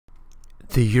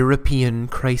The European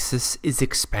crisis is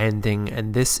expanding,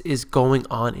 and this is going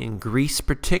on in Greece,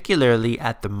 particularly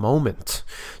at the moment.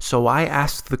 So I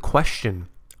ask the question,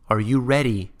 are you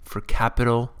ready for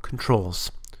capital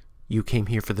controls? You came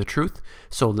here for the truth,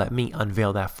 so let me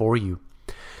unveil that for you.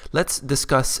 Let's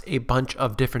discuss a bunch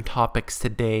of different topics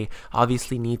today.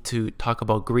 Obviously need to talk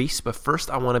about Greece, but first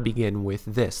I want to begin with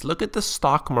this. Look at the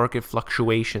stock market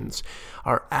fluctuations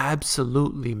are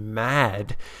absolutely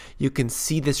mad. You can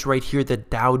see this right here, the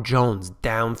Dow Jones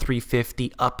down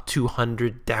 350, up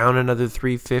 200, down another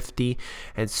 350,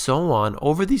 and so on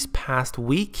over these past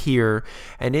week here,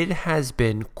 and it has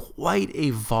been quite a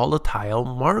volatile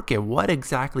market. What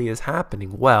exactly is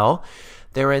happening? Well,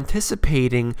 they're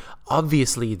anticipating,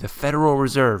 obviously, the Federal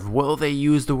Reserve. Will they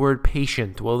use the word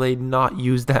patient? Will they not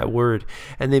use that word?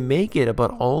 And they make it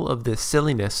about all of this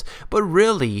silliness. But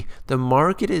really, the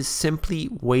market is simply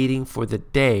waiting for the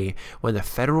day when the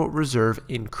Federal Reserve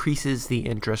increases the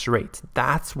interest rates.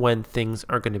 That's when things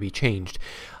are going to be changed.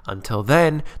 Until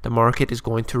then, the market is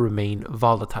going to remain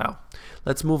volatile.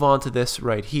 Let's move on to this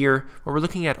right here, where we're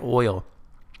looking at oil.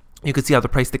 You can see how the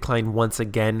price declined once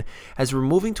again as we're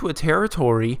moving to a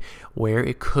territory where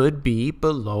it could be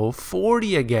below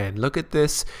 40 again. Look at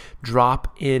this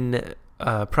drop in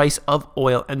price of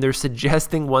oil, and they're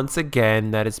suggesting once again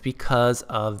that it's because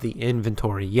of the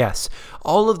inventory. Yes,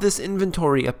 all of this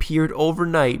inventory appeared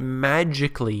overnight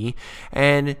magically,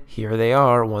 and here they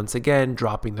are once again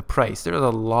dropping the price. There's a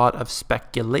lot of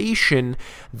speculation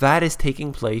that is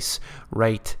taking place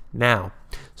right now.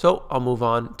 So I'll move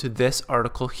on to this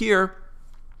article here,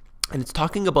 and it's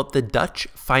talking about the Dutch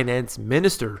finance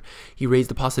minister. He raised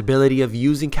the possibility of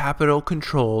using capital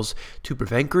controls to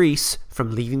prevent Greece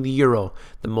from leaving the euro,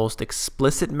 the most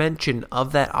explicit mention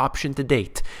of that option to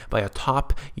date by a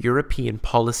top European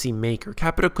policy maker.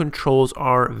 Capital controls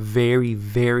are very,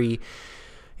 very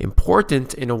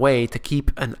important in a way to keep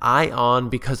an eye on,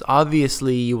 because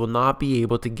obviously you will not be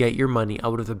able to get your money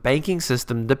out of the banking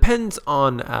system. Depends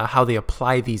on how they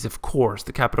apply these, of course.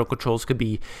 The capital controls could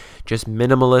be just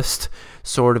minimalist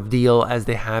sort of deal as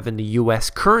they have in the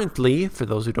US currently, for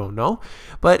those who don't know,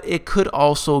 but it could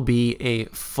also be a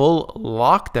full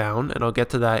lockdown, and I'll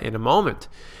get to that in a moment.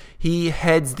 He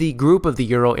heads the group of the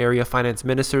Euro area finance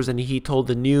ministers, and he told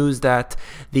the news that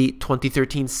the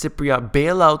 2013 Cypriot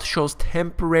bailout shows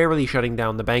temporarily shutting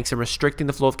down the banks and restricting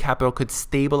the flow of capital could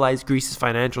stabilize Greece's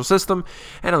financial system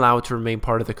and allow it to remain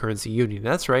part of the currency union.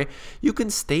 That's right. You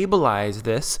can stabilize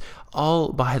this all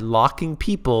by locking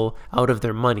people out of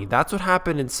their money. That's what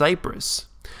happened in Cyprus.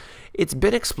 It's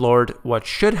been explored what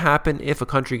should happen if a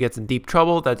country gets in deep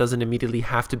trouble. That doesn't immediately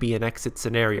have to be an exit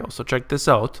scenario. So check this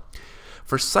out.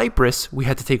 For Cyprus, we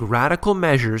had to take radical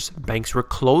measures. Banks were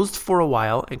closed for a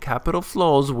while, and capital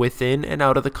flows within and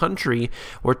out of the country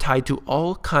were tied to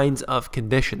all kinds of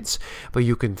conditions. But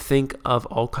you can think of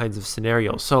all kinds of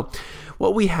scenarios. So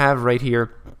what we have right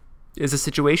here is a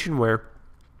situation where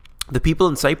the people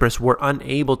in Cyprus were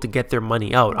unable to get their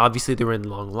money out. Obviously, they were in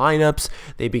long lineups.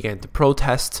 They began to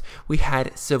protest. We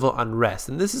had civil unrest.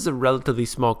 And this is a relatively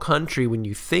small country when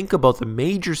you think about the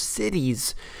major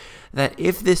cities, that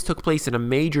if this took place in a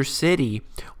major city,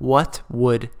 what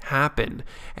would happen?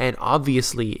 And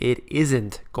obviously, it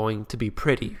isn't going to be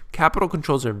pretty. Capital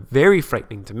controls are very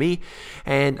frightening to me,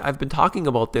 and I've been talking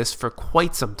about this for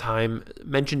quite some time.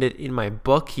 Mentioned it in my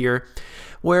book here,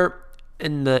 where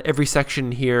in every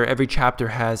section here, every chapter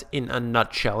has in a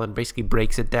nutshell and basically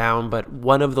breaks it down. But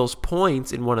one of those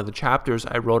points in one of the chapters,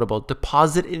 I wrote about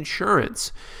deposit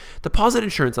insurance. Deposit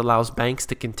insurance allows banks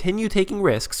to continue taking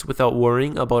risks without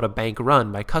worrying about a bank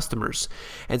run by customers.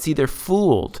 And see, they're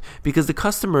fooled because the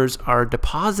customers are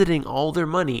depositing all their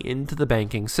money into the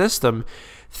banking system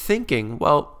thinking,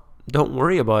 well, don't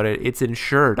worry about it. It's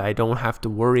insured. I don't have to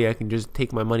worry. I can just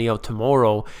take my money out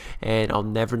tomorrow and I'll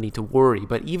never need to worry.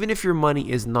 But even if your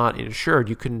money is not insured,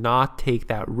 you cannot take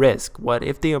that risk. What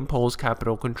if they impose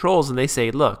capital controls and they say,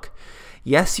 look,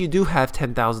 yes, you do have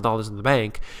 $10,000 in the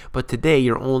bank, but today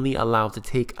you're only allowed to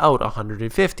take out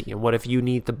 $150. And what if you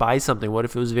need to buy something? What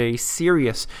if it was very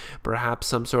serious, perhaps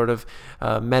some sort of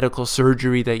medical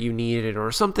surgery that you needed,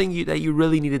 or something that you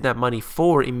really needed that money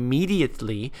for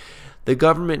immediately? The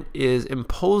government is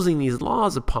imposing these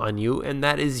laws upon you, and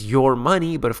that is your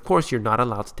money, but of course you're not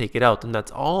allowed to take it out. And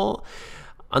that's all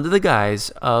under the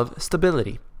guise of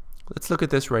stability. Let's look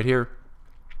at this right here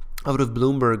out of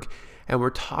Bloomberg. And we're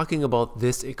talking about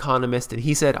this economist, and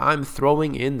he said, I'm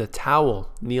throwing in the towel,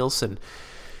 Nielsen.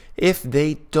 If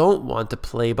they don't want to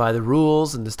play by the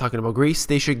rules, and this is talking about Greece,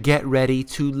 they should get ready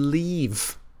to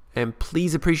leave. And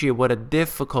please appreciate what a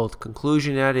difficult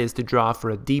conclusion that is to draw for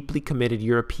a deeply committed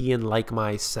European like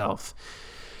myself.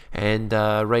 And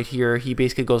right here, he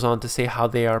basically goes on to say how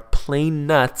they are plain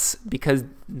nuts because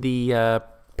the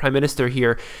prime minister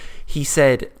here, he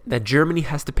said that Germany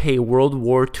has to pay World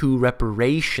War II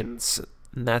reparations.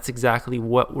 And that's exactly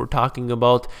what we're talking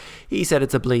about. He said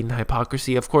it's a blatant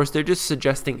hypocrisy. Of course, they're just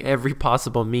suggesting every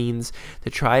possible means to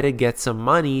try to get some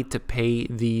money to pay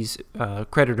these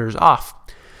creditors off.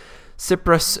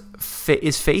 Tsipras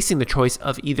is facing the choice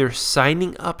of either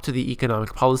signing up to the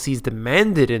economic policies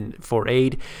demanded for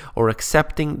aid or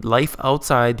accepting life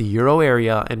outside the euro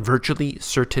area and virtually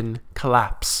certain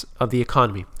collapse of the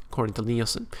economy, according to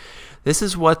Nielsen. This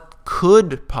is what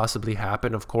could possibly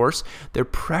happen, of course. They're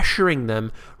pressuring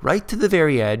them right to the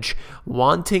very edge,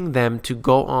 wanting them to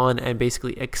go on and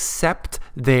basically accept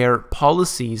their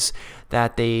policies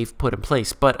that they've put in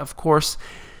place. But, of course,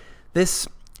 this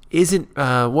isn't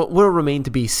what will remain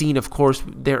to be seen. Of course,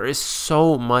 there is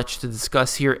so much to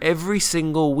discuss here. Every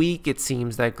single week, it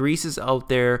seems that Greece is out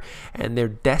there and they're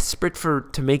desperate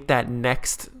to make that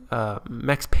next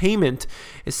payment,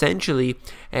 essentially,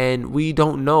 and we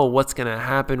don't know what's going to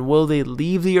happen. Will they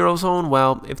leave the Eurozone?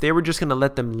 Well, if they were just going to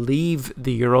let them leave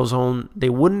the Eurozone, they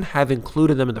wouldn't have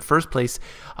included them in the first place,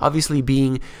 obviously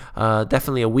being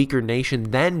definitely a weaker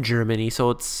nation than Germany, so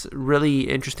it's really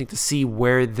interesting to see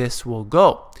where this will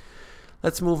go.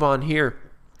 Let's move on here.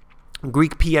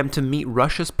 Greek PM to meet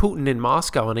Russia's Putin in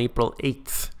Moscow on April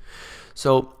 8th.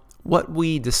 So what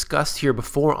we discussed here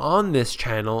before on this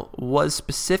channel was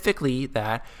specifically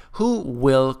that who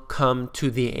will come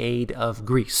to the aid of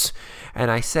Greece.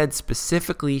 And I said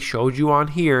specifically, showed you on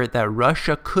here, that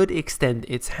Russia could extend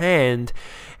its hand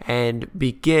and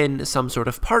begin some sort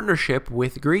of partnership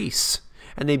with Greece.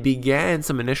 And they began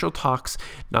some initial talks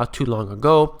not too long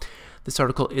ago. This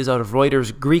article is out of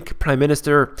Reuters. Greek Prime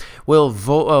Minister will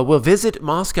visit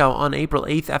Moscow on April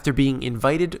 8th after being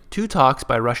invited to talks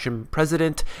by Russian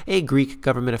President, a Greek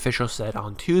government official said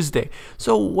on Tuesday.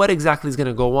 So what exactly is going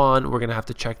to go on? We're going to have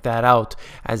to check that out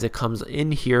as it comes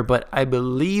in here. But I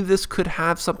believe this could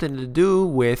have something to do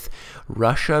with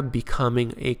Russia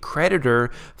becoming a creditor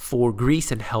for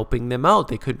Greece and helping them out.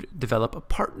 They could develop a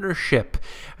partnership.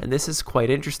 And this is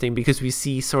quite interesting because we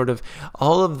see sort of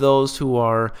all of those who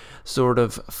are sort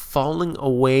of falling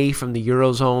away from the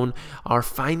Eurozone are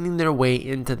finding their way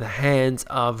into the hands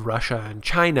of Russia and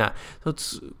China. So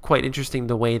it's quite interesting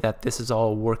the way that this is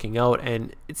all working out,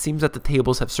 and it seems that the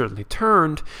tables have certainly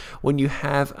turned when you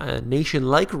have a nation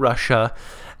like Russia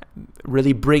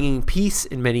really bringing peace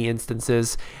in many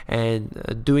instances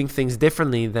and doing things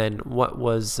differently than what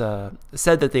was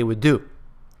said that they would do.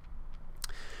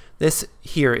 This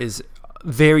here is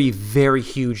very, very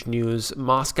huge news.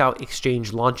 Moscow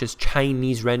Exchange launches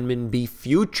Chinese renminbi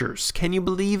futures. Can you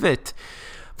believe it?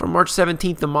 From March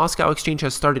 17th, the Moscow Exchange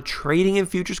has started trading in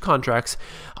futures contracts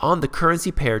on the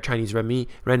currency pair Chinese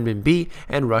renminbi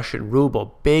and Russian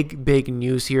ruble. Big, big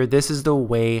news here. This is the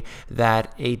way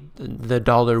that the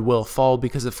dollar will fall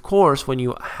because, of course, when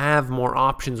you have more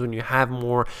options, when you have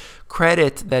more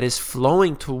credit that is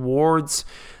flowing towards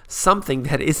something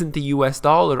that isn't the US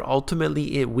dollar,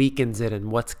 ultimately it weakens it.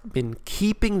 And what's been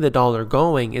keeping the dollar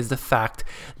going is the fact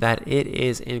that it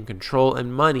is in control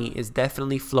and money is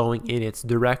definitely flowing in its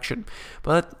direction.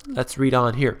 But let's read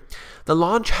on here. The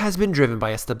launch has been driven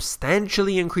by a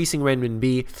substantially increasing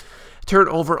renminbi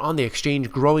turnover on the exchange,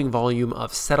 growing volume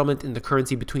of settlement in the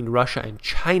currency between Russia and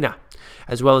China,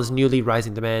 as well as newly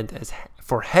rising demand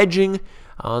for hedging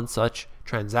on such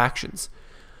transactions.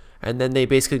 And then they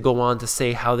basically go on to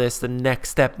say how the next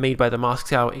step made by the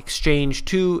Moscow Exchange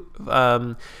to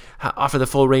offer the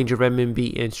full range of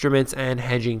renminbi instruments and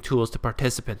hedging tools to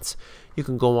participants. You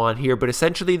can go on here, but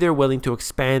essentially they're willing to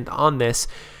expand on this.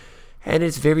 And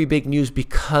it's very big news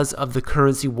because of the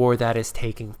currency war that is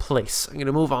taking place. I'm going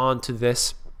to move on to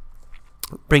this,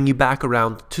 bring you back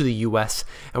around to the US,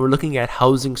 and we're looking at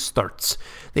housing starts.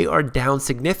 They are down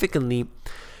significantly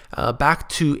back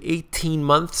to 18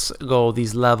 months ago,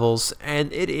 these levels,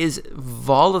 and it is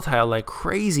volatile like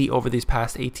crazy over these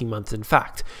past 18 months, in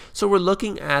fact. So we're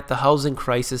looking at the housing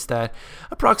crisis that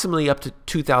approximately up to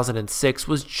 2006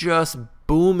 was just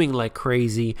booming like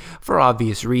crazy for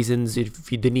obvious reasons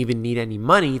if you didn't even need any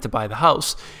money to buy the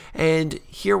house. And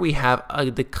here we have a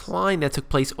decline that took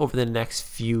place over the next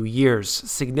few years,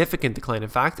 significant decline in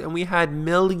fact, and we had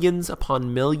millions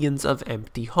upon millions of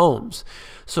empty homes.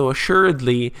 So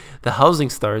assuredly the housing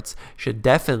starts should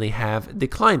definitely have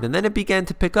declined, and then it began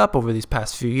to pick up over these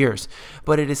past few years,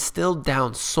 but it is still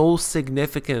down so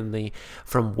significantly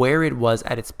from where it was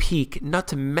at its peak, not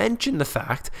to mention the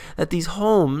fact that these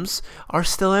homes are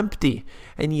still empty.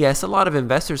 And yes, a lot of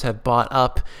investors have bought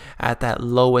up at that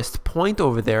lowest point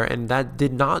over there, and that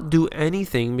did not do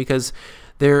anything because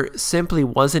there simply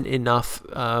wasn't enough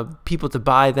people to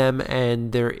buy them,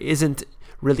 and there isn't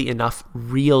really enough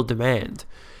real demand.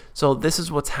 So this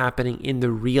is what's happening in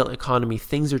the real economy.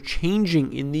 Things are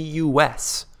changing in the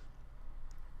US.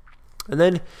 And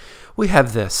then we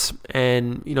have this,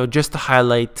 and just to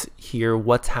highlight here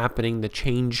what's happening, the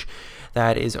change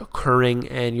that is occurring,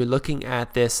 and you're looking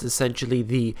at this essentially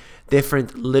the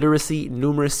different literacy,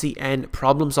 numeracy, and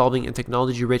problem solving in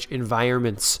technology rich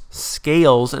environments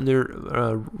scales, and they're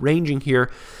ranging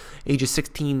here ages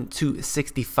 16 to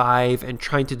 65, and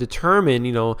trying to determine,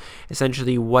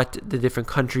 essentially what the different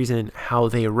countries and how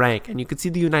they rank. And you can see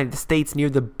the United States near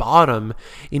the bottom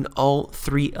in all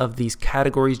three of these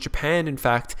categories. Japan, in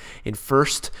fact, in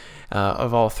first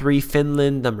of all three.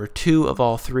 Finland, number 2 of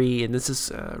all three. And this is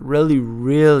really,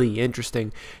 really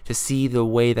interesting to see the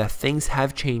way that things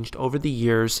have changed over the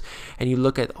years. And you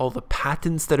look at all the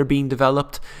patents that are being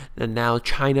developed, and now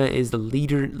China is the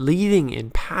leading in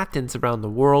patents around the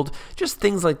world. Just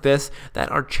things like this that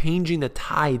are changing the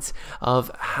tides of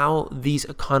how these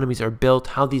economies are built,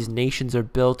 how these nations are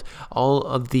built, all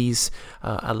of these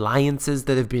alliances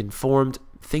that have been formed.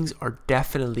 Things are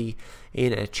definitely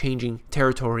in a changing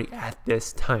territory at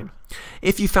this time.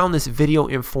 If you found this video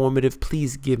informative,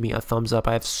 please give me a thumbs up.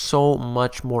 I have so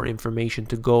much more information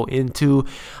to go into.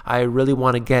 I really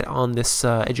want to get on this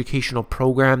educational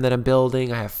program that I'm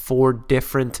building. I have 4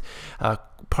 different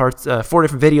parts, 4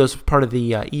 different videos, part of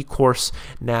the e-course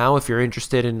now. If you're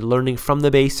interested in learning from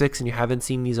the basics and you haven't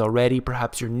seen these already,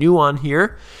 perhaps you're new on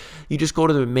here, you just go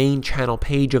to the main channel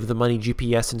page of the Money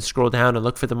GPS and scroll down and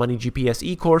look for the Money GPS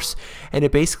e-course, and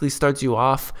it basically starts you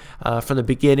off from the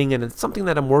beginning, and it's something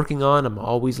that I'm working on. I'm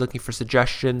always looking for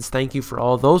suggestions. Thank you for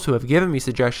all those who have given me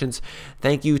suggestions.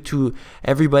 Thank you to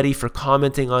everybody for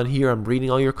commenting on here. I'm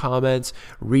reading all your comments,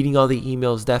 reading all the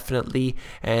emails definitely,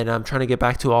 and I'm trying to get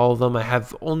back to all of them. I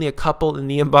have only a couple in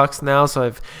the inbox now, so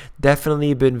I've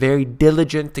definitely been very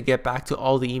diligent to get back to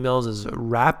all the emails as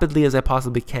rapidly as I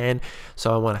possibly can.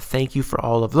 So I want to thank you for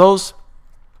all of those.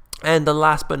 And the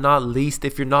last but not least,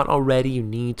 if you're not already, you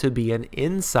need to be an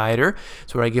insider.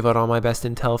 It's where I give out all my best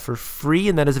intel for free,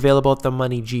 and that is available at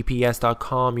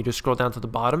themoneygps.com. You just scroll down to the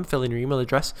bottom, fill in your email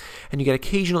address, and you get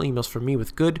occasional emails from me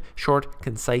with good, short,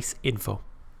 concise info.